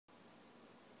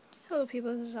Hello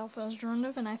people, this is Alpha's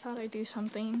Derivative, and I thought I'd do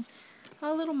something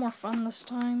a little more fun this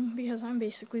time because I'm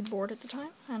basically bored at the time,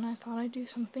 and I thought I'd do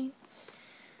something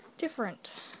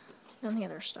different than the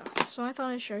other stuff. So I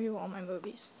thought I'd show you all my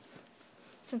movies,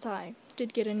 since I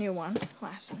did get a new one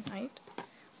last night,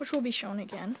 which will be shown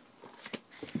again.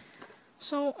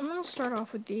 So I'm going to start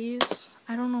off with these.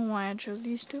 I don't know why I chose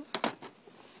these two,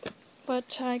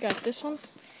 but I got this one.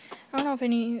 I don't know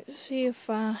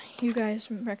if you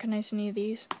guys recognize any of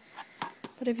these.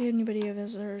 But if anybody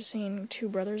has ever seen Two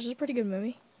Brothers, it's a pretty good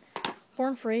movie.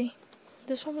 Born Free.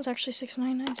 This one was actually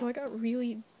 $6.99, so I got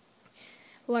really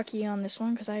lucky on this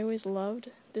one because I always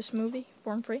loved this movie,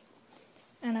 Born Free.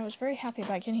 And I was very happy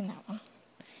about getting that one.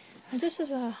 And this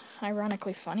is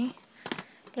ironically funny,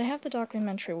 but I have the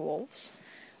documentary Wolves.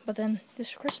 But then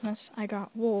this Christmas, I got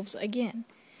Wolves again.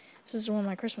 This is one of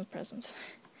my Christmas presents.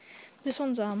 This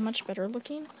one's much better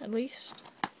looking, at least.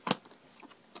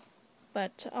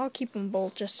 But I'll keep them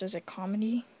both just as a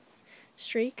comedy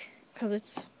streak, because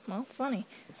it's, well, funny.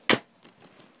 I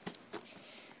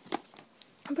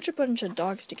put a bunch of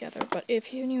dogs together, but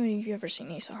if you've ever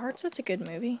seen Ace of Hearts, that's a good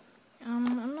movie.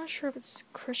 I'm not sure if it's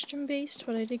Christian-based,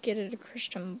 but I did get it at a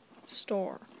Christian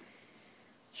store.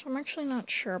 So I'm actually not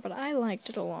sure, but I liked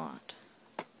it a lot.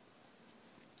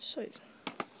 So,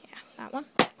 yeah, that one.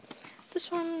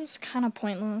 This one's kind of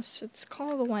pointless. It's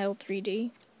called The Wild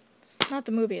 3D. Not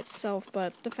the movie itself,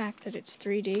 but the fact that it's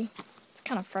 3D. It's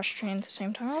kind of frustrating at the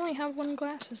same time. I only have one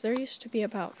glasses. There used to be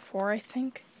about 4, I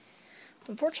think.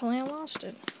 Unfortunately, I lost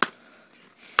it.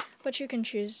 But you can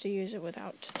choose to use it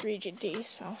without 3D,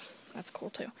 so that's cool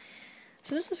too.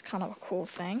 So this is kind of a cool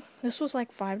thing. This was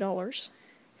like $5.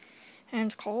 And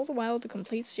it's called The Wild, the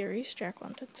Complete Series, Jack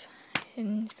London's.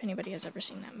 And if anybody has ever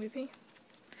seen that movie,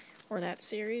 or that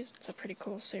series, it's a pretty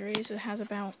cool series. It has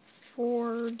about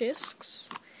 4 discs.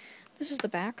 This is the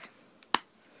back.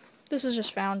 This is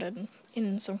just found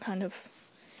in some kind of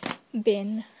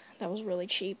bin that was really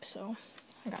cheap, so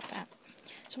I got that.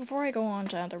 So before I go on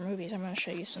to other movies, I'm going to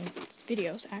show you some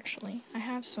videos, actually.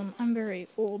 I'm very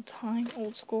old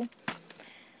school,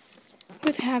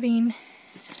 with having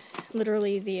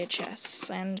literally VHS,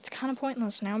 and it's kind of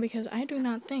pointless now because I do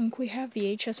not think we have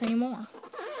VHS anymore.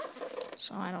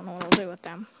 So I don't know what I'll do with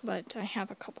them, but I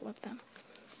have a couple of them.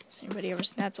 Has anybody ever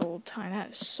seen? That's old time.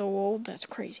 That is so old. That's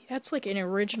crazy. That's like an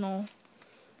original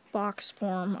box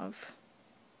form of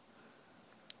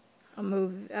a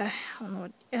movie. I don't know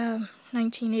what.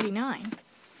 1989.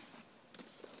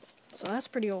 So that's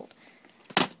pretty old.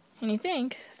 And you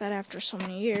think that after so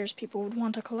many years, people would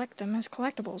want to collect them as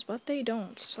collectibles, but they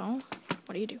don't. So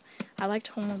what do? I liked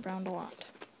Homeward Bound a lot.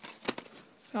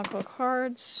 Knuckle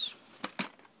Cards.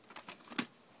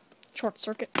 Short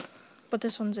Circuit. But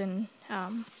this one's in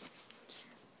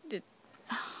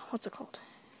what's it called?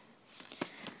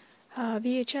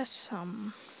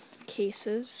 VHS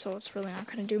cases, so it's really not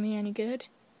going to do me any good.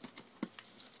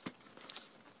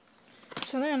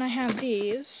 So then I have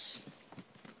these.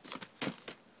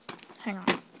 Hang on,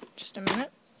 just a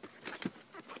minute.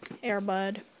 Air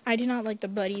Bud. I do not like the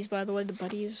Buddies, by the way. The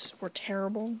Buddies were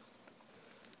terrible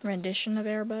rendition of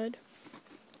Air Bud.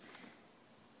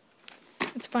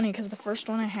 It's funny because the first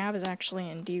one I have is actually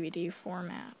in DVD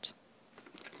format.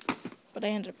 But I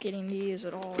ended up getting these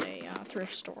at a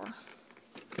thrift store.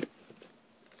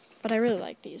 But I really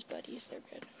like these Buddies, they're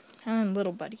good. And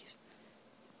Little Buddies.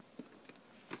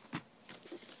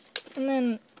 And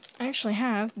then I actually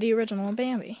have the original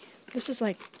Bambi. This is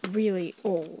like really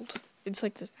old. It's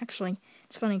like this, actually,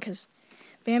 it's funny because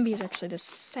Bambi is actually the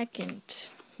second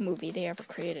movie they ever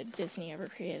created, Disney ever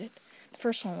created. The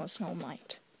first one was Snow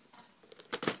White.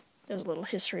 There's a little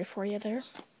history for you there.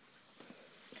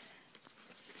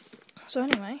 So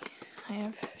anyway, I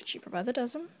have Cheaper by the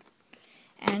Dozen,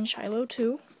 and Shiloh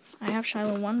 2. I have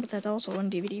Shiloh 1, but that's also in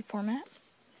DVD format,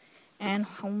 and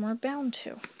Homeward Bound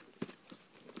 2.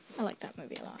 I like that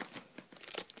movie a lot.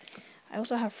 I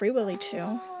also have Free Willy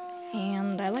 2,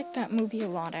 and I like that movie a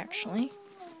lot, actually.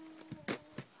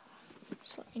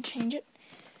 So let me change it.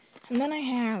 And then I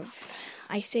have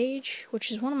Ice Age,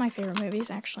 which is one of my favorite movies,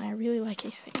 actually. I really like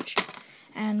Ice Age.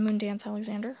 And Moondance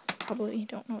Alexander. Probably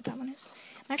don't know what that one is.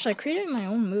 Actually, I created my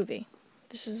own movie.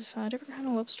 This is a different kind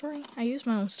of love story. I use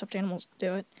my own stuffed animals to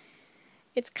do it.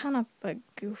 It's kind of a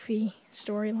goofy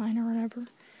storyline or whatever.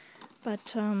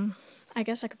 But, I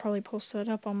guess I could probably post that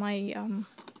up on my,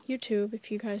 YouTube if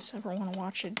you guys ever want to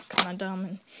watch it. It's kind of dumb,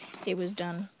 and it was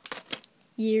done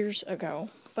years ago.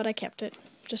 But I kept it,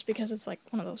 just because it's like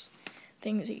one of those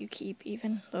things that you keep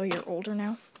even though you're older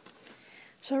now.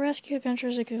 So Rescue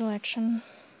Adventures, a collection.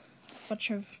 A bunch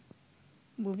of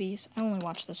movies. I only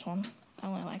watched this one. I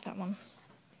only like that one.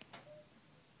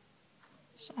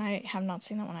 So I have not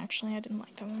seen that one, actually. I didn't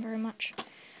like that one very much.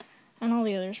 And all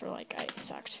the others were like, it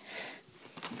sucked.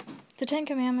 The Ten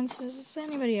Commandments, is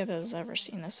anybody has ever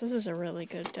seen this? This is a really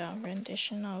good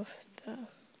rendition of the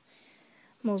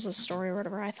Moses story or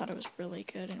whatever. I thought it was really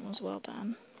good and it was well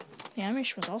done. The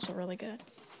animation was also really good.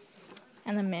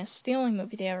 And The Mist, the only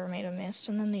movie they ever made of Mist,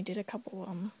 and then they did a couple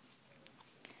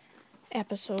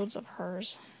episodes of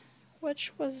hers,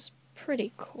 which was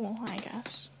pretty cool, I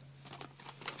guess.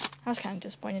 I was kind of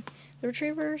disappointed. The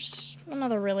Retrievers,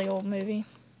 another really old movie.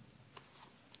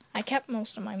 I kept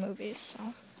most of my movies,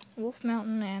 so Wolf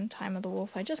Mountain and Time of the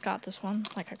Wolf. I just got this one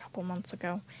like a couple months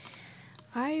ago.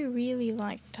 I really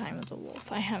like Time of the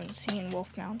Wolf. I haven't seen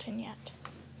Wolf Mountain yet.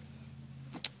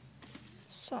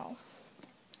 So,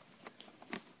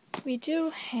 we do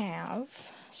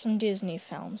have some Disney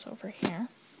films over here.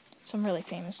 Some really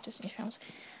famous Disney films.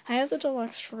 I have the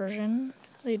deluxe version.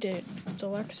 They did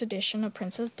deluxe edition of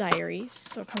Princess Diaries.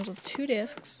 So it comes with 2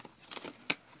 discs.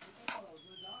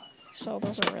 So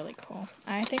those are really cool.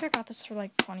 I think I got this for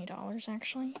like $20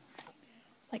 actually.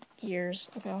 Like years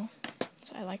ago.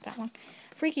 So I like that one.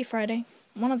 Freaky Friday.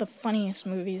 One of the funniest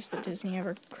movies that Disney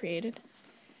ever created.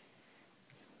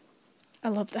 I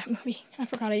love that movie. I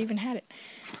forgot I even had it.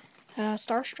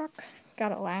 Starstruck.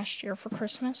 Got it last year for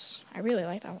Christmas. I really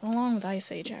like that one, along with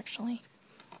Ice Age, actually.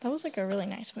 That was like a really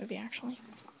nice movie, actually.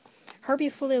 Herbie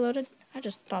Fully Loaded. I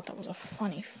just thought that was a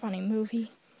funny, funny movie.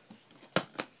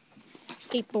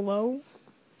 8 Below.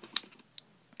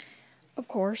 Of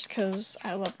course, because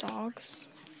I love dogs.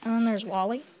 And then there's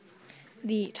Wall-E.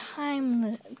 The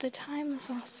timeless,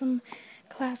 awesome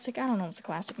classic. I don't know if it's a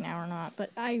classic now or not, but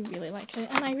I really liked it.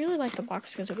 And I really liked the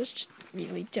box because it was just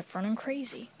really different and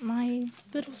crazy. My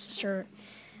little sister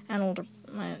and little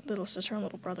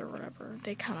brother or whatever,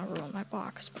 they kind of ruined my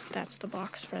box, but that's the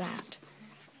box for that.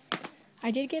 I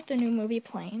did get the new movie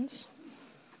Planes.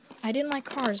 I didn't like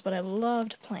cars, but I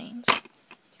loved planes.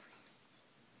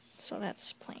 So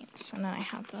that's Planes. And then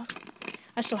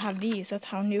I still have these. That's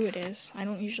how new it is. I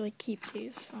don't usually keep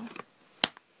these, so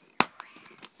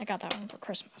I got that one for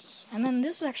Christmas. And then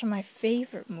this is actually my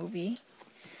favorite movie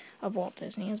of Walt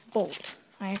Disney, is Bolt.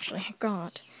 I actually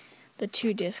got the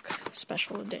 2-disc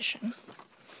special edition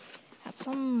at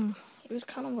it was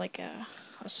kind of like a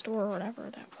store or whatever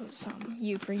that was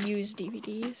for used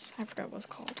DVDs. I forgot what it was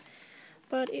called.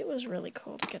 But it was really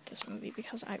cool to get this movie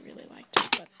because I really liked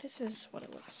it. But this is what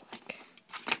it looks like.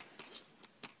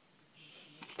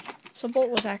 So Bolt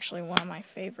was actually one of my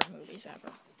favorite movies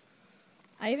ever.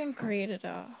 I even created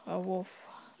a Bolt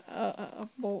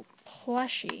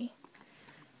plushie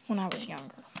when I was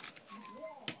younger.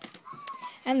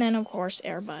 And then, of course,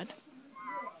 Air Bud.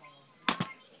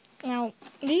 Now,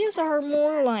 these are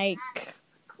more like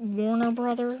Warner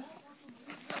Brother.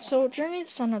 So, Journey to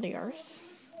the Center of the Earth,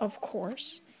 of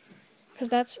course, because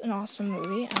that's an awesome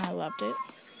movie, and I loved it.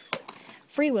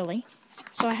 Free Willy.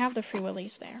 So, I have the Free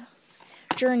Willies there.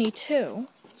 Journey 2.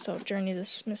 So, Journey to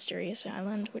this Mysterious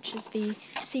Island, which is the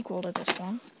sequel to this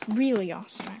one. Really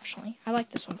awesome, actually. I like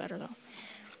this one better, though.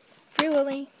 Free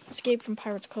Willy, Escape from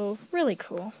Pirate's Cove, really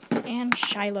cool. And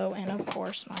Shiloh, and of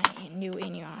course, my new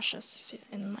Inuyasha,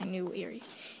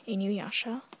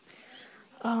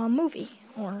 movie,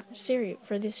 or series,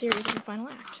 for the series of the final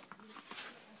act.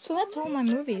 So that's all my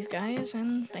movies, guys,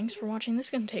 and thanks for watching. This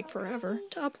is going to take forever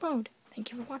to upload.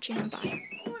 Thank you for watching, and bye.